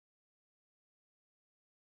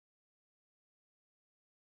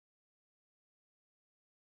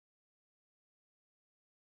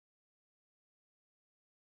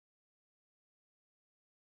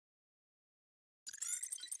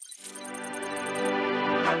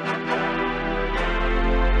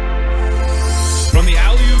From the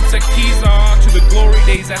alley-oops at Kezar to the glory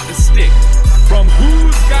days at the stick. From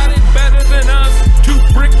who's got it better than us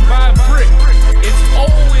to brick by brick. It's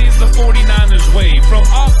always the 49ers way, from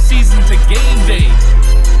off-season to game day.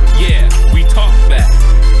 Yeah, we talk back.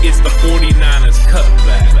 It's the 49ers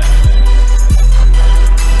cutback.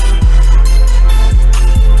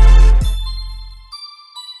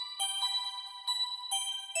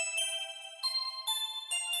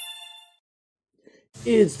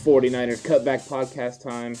 It's 49ers Cutback podcast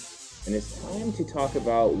time, and it's time to talk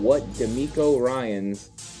about what DeMeco Ryans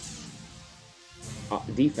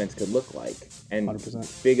defense could look like. And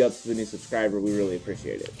 100%. Big ups to the new subscriber. We really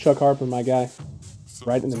appreciate it. Chuck Harper, my guy.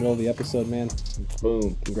 Right in the middle of the episode, man.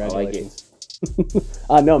 Boom. Congratulations. I like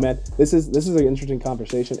it. No, man. This is an interesting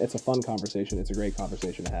conversation. It's a fun conversation. It's a great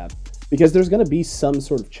conversation to have. Because there's going to be some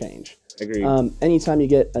sort of change. Agreed. Anytime you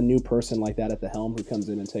get a new person like that at the helm who comes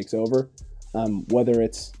in and takes over, whether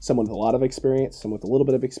it's someone with a lot of experience, someone with a little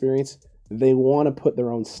bit of experience, they want to put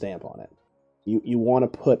their own stamp on it. You want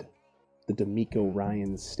to put the DeMeco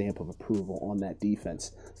Ryans stamp of approval on that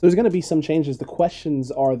defense. So there's going to be some changes. The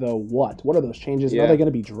questions are, though, what? What are those changes? Yeah. Are they going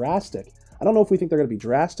to be drastic? I don't know if we think they're going to be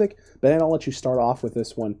drastic, but then I'll let you start off with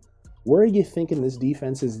this one. Where are you thinking this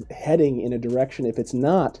defense is heading in a direction if it's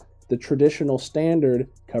not the traditional standard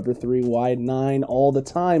cover 3 wide 9 all the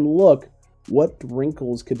time look? What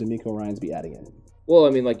wrinkles could DeMeco Ryans be adding in? Well, I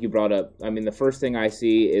mean, like you brought up, the first thing I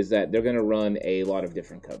see is that they're going to run a lot of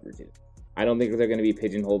different coverages. I don't think they're going to be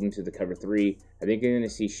pigeonholed into the cover 3. I think you're going to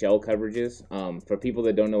see shell coverages. For people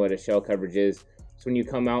that don't know what a shell coverage is, it's when you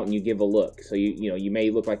come out and you give a look. So you may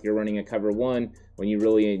look like you're running a cover 1 when you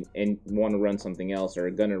really want to run something else or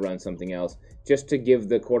are going to run something else, just to give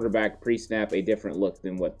the quarterback pre-snap a different look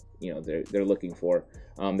than what they're looking for.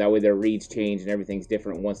 That way their reads change and everything's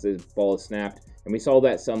different once the ball is snapped. And we saw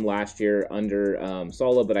that some last year under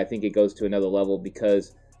Saleh, but I think it goes to another level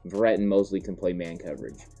because Verrett and Mosley can play man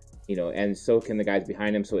coverage, and so can the guys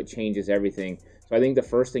behind him. So it changes everything. So I think the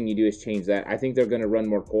first thing you do is change that. I think they're going to run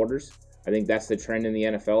more quarters. I think that's the trend in the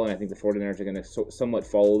NFL, and I think the 49ers are going to somewhat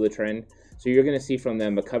follow the trend. So you're going to see from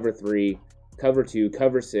them a cover 3, cover 2,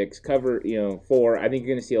 cover 6, cover 4. I think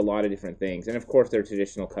you're going to see a lot of different things. And of course, their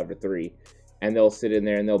traditional cover 3. And they'll sit in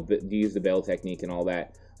there and they'll use the bail technique and all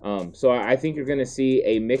that. So I think you're going to see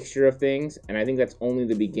a mixture of things, and I think that's only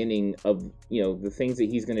the beginning of the things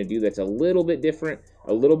that he's going to do that's a little bit different,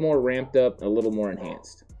 a little more ramped up, a little more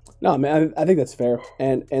enhanced. No, man, I think that's fair.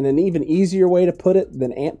 And an even easier way to put it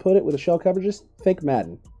than Ant put it with the shell coverages, think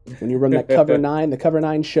Madden. When you run that cover 9, the cover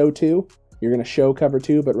 9 show 2, you're going to show cover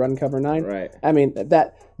 2 but run cover 9. Right. I mean,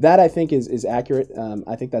 that I think is accurate.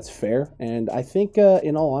 I think that's fair. And I think,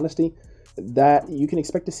 in all honesty, that you can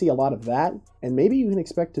expect to see a lot of that, and maybe you can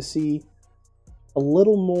expect to see a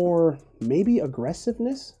little more maybe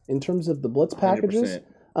aggressiveness in terms of the blitz packages.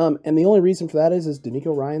 100%. And the only reason for that is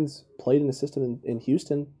DeMeco Ryans played in a system in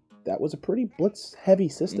Houston that was a pretty blitz-heavy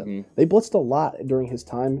system. Mm-hmm. They blitzed a lot during his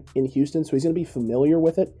time in Houston, so he's going to be familiar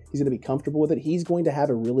with it. He's going to be comfortable with it. He's going to have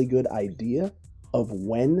a really good idea of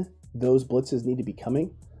when those blitzes need to be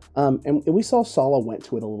coming. And we saw Saleh went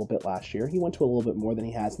to it a little bit last year. He went to a little bit more than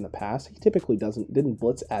he has in the past. He typically didn't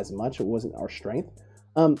blitz as much. It wasn't our strength.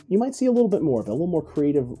 You might see a little bit more of it, a little more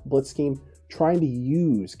creative blitz scheme, trying to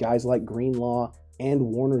use guys like Greenlaw and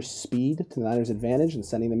Warner's speed to the Niners' advantage and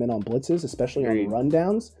sending them in on blitzes, especially on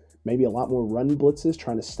rundowns. Maybe a lot more run blitzes,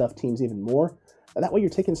 trying to stuff teams even more. And that way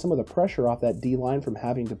you're taking some of the pressure off that D-line from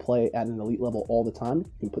having to play at an elite level all the time.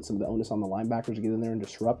 You can put some of the onus on the linebackers to get in there and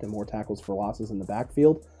disrupt, and more tackles for losses in the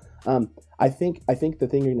backfield. I think the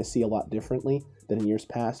thing you're going to see a lot differently than in years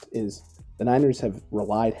past is the Niners have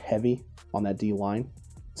relied heavy on that D-line,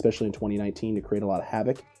 especially in 2019, to create a lot of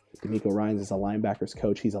havoc. DeMeco Ryans is a linebackers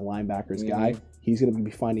coach. He's a linebackers guy. He's going to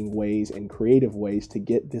be finding ways and creative ways to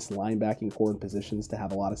get this linebacking core in positions to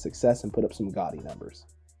have a lot of success and put up some gaudy numbers.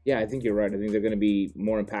 Yeah, I think you're right. I think they're going to be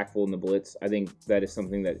more impactful in the blitz. I think that is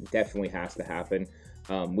something that definitely has to happen.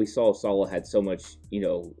 We saw Saleh had so much,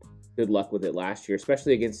 good luck with it last year,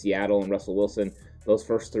 especially against Seattle and Russell Wilson. Those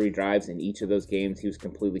first 3 drives in each of those games, he was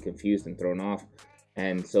completely confused and thrown off.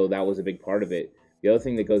 And so that was a big part of it. The other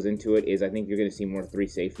thing that goes into it is I think you're going to see more 3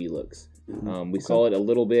 safety looks. We saw it a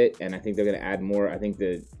little bit, and I think they're going to add more. I think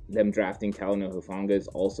them drafting Talanoa Hufanga is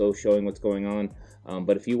also showing what's going on.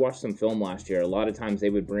 But if you watch some film last year, a lot of times they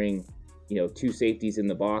would bring, 2 safeties in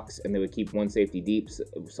the box, and they would keep 1 safety deep.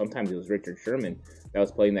 Sometimes it was Richard Sherman that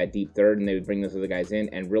was playing that deep third, and they would bring those other guys in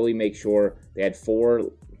and really make sure they had 4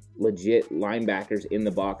 legit linebackers in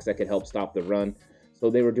the box that could help stop the run. So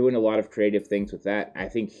they were doing a lot of creative things with that. I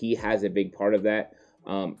think he has a big part of that.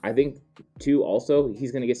 I think too. Also,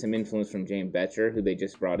 he's going to get some influence from James Betcher, who they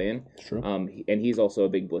just brought in. True. And he's also a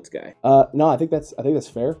big blitz guy. No, I think that's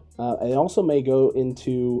fair. It also may go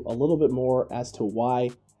into a little bit more as to why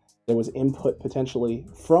there was input potentially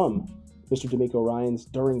from Mr. DeMeco Ryans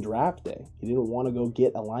during draft day. He didn't want to go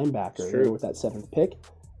get a linebacker here with that 7th pick.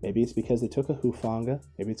 Maybe it's because they took a Hufanga.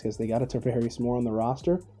 Maybe it's because they got a Tavarius Moore on the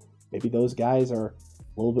roster. Maybe those guys are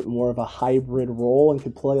a little bit more of a hybrid role and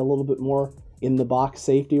could play a little bit more in the box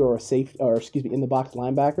safety or in the box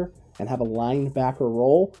linebacker and have a linebacker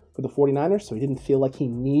role for the 49ers. So he didn't feel like he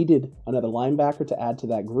needed another linebacker to add to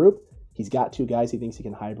that group. He's got 2 guys he thinks he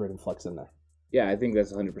can hybrid and flex in there. Yeah, I think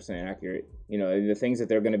that's 100% accurate. You know, the things that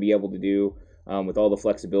they're going to be able to do with all the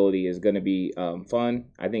flexibility is going to be fun.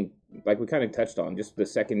 I think, like we kind of touched on, just the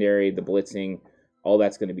secondary, the blitzing, all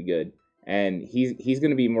that's going to be good. And he's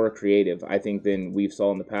going to be more creative, I think, than we've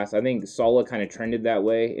saw in the past. I think Saleh kind of trended that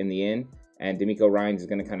way in the end, and DeMeco Ryans is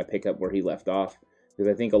going to kind of pick up where he left off. Because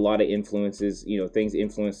I think a lot of influences, things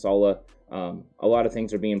influence Saleh. A lot of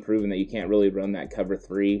things are being proven that you can't really run that cover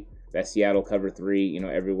 3, that Seattle cover 3,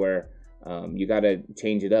 everywhere. You got to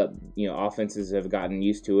change it up. Offenses have gotten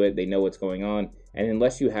used to it. They know what's going on. And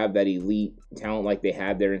unless you have that elite talent like they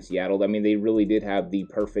had there in Seattle, I mean, they really did have the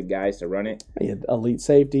perfect guys to run it. You had elite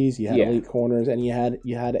safeties, you had elite corners, and you had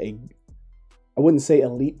a, I wouldn't say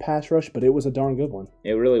elite pass rush, but it was a darn good one.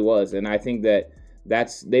 It really was. And I think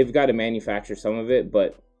they've got to manufacture some of it,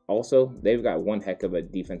 but also they've got one heck of a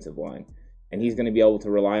defensive line. And he's going to be able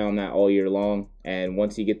to rely on that all year long. And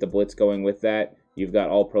once you get the blitz going with that, you've got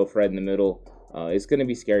all pro Fred in the middle. It's going to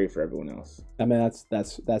be scary for everyone else. I mean,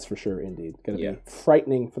 that's for sure, indeed. Going to be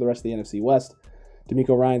frightening for the rest of the NFC West.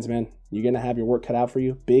 DeMeco Ryans, man, you're going to have your work cut out for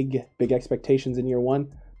you. Big expectations in year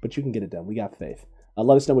 1, but you can get it done. We got faith.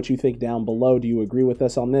 Let us know what you think down below. Do you agree with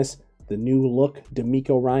us on this? The new look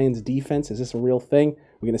DeMeco Ryans defense, is this a real thing?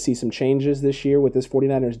 We're going to see some changes this year with this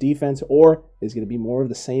 49ers defense, or is it going to be more of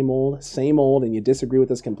the same old, and you disagree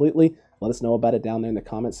with us completely? Let us know about it down there in the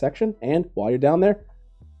comment section. And while you're down there,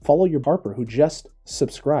 follow your Barper who just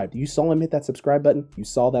subscribed. You saw him hit that subscribe button. You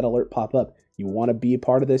saw that alert pop up. You want to be a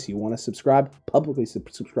part of this. You want to subscribe, publicly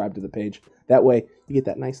subscribe to the page. That way you get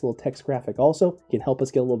that nice little text graphic also. You can help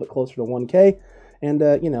us get a little bit closer to 1K.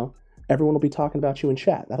 And, everyone will be talking about you in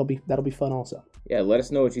chat. That'll be fun also. Yeah, let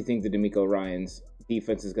us know what you think the DeMeco Ryans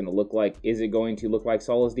defense is going to look like. Is it going to look like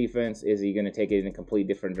Saleh's defense? Is he going to take it in a complete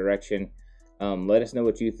different direction? Let us know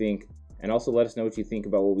what you think. And also let us know what you think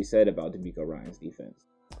about what we said about DeMeco Ryans defense.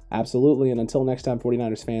 Absolutely. And until next time,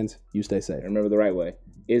 49ers fans, you stay safe. And remember, the right way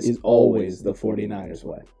is always the 49ers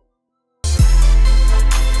way.